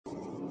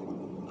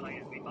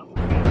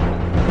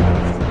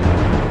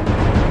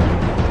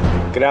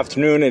Good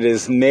afternoon. It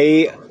is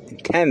May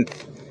 10th.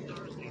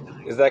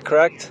 Is that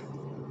correct?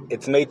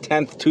 It's May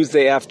 10th,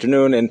 Tuesday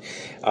afternoon, and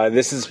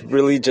this is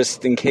really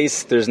just in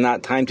case there's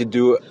not time to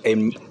do a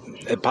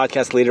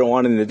podcast later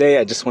on in the day.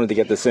 I just wanted to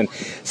get this in.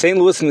 St.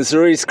 Louis,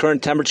 Missouri's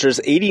current temperature is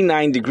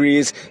 89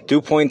 degrees. Dew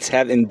points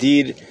have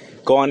indeed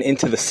gone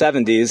into the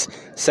 70s.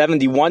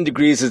 71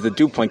 degrees is the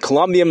dew point.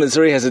 Columbia,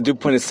 Missouri has a dew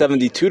point of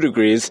 72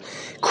 degrees.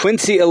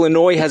 Quincy,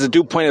 Illinois has a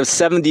dew point of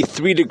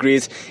 73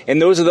 degrees.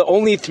 And those are the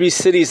only three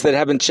cities that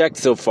have been checked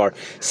so far.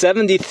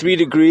 73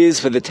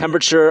 degrees for the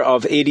temperature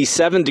of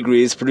 87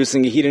 degrees,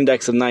 producing a heat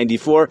index of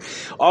 94.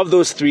 Of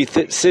those three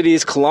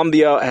cities,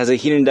 Columbia has a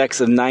heat index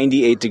of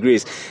 98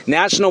 degrees.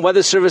 National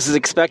Weather Service is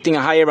expecting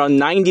a high around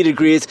 90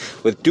 degrees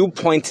with dew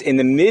points in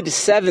the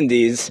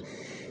mid-70s.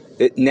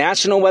 The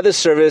National Weather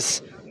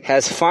Service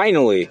has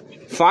finally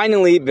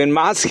been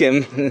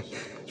maskim,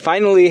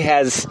 finally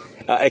has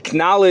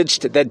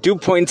acknowledged that dew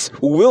points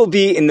will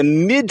be in the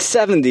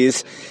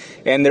mid-70s,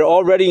 and they're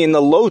already in the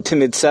low to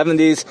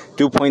mid-70s.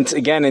 Dew points,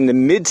 again, in the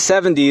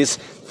mid-70s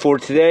for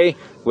today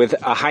with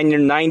a high near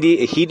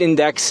 90, a heat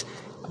index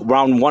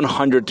around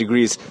 100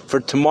 degrees. For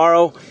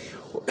tomorrow,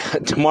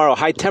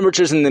 high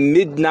temperatures in the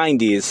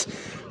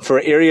mid-90s. For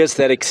areas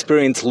that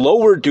experience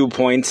lower dew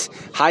points,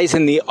 highs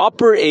in the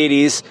upper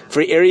 80s.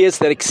 For areas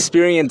that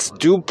experience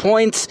dew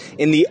points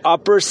in the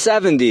upper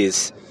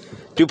 70s.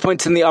 Dew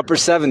points in the upper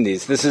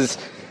 70s. This is,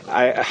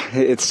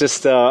 it's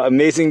just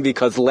amazing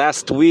because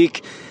last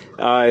week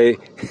I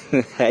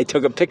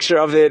took a picture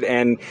of it,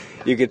 and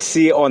you could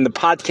see on the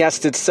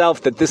podcast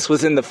itself that this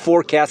was in the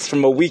forecast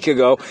from a week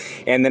ago,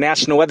 and the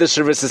National Weather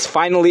Service is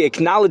finally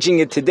acknowledging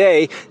it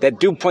today that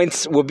dew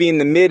points will be in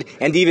the mid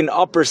and even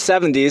upper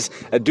 70s.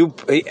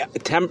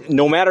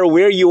 No matter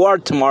where you are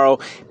tomorrow,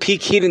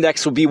 peak heat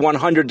index will be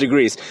 100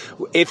 degrees.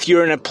 If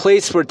you're in a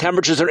place where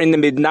temperatures are in the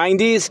mid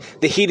 90s,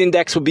 the heat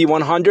index will be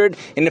 100,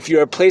 and if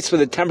you're a place where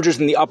the temperatures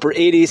in the upper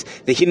 80s,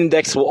 the heat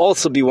index will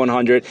also be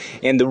 100,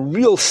 and the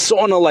real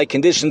sauna-like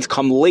conditions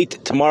come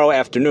late tomorrow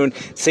afternoon.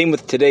 Same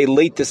with today,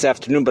 late this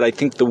afternoon, but I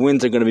think the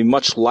winds are going to be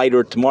much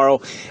lighter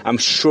tomorrow. I'm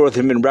sure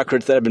there have been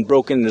records that have been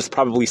broken, and there's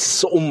probably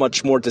so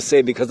much more to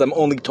say because I'm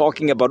only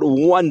talking about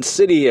one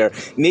city here,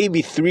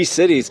 maybe three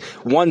cities,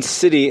 one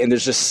city, and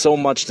there's just so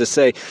much to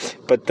say.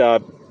 But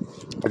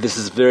this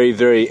is very,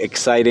 very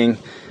exciting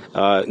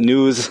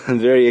news,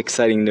 very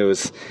exciting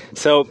news.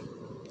 So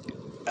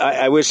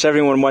I wish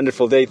everyone a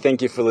wonderful day.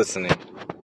 Thank you for listening.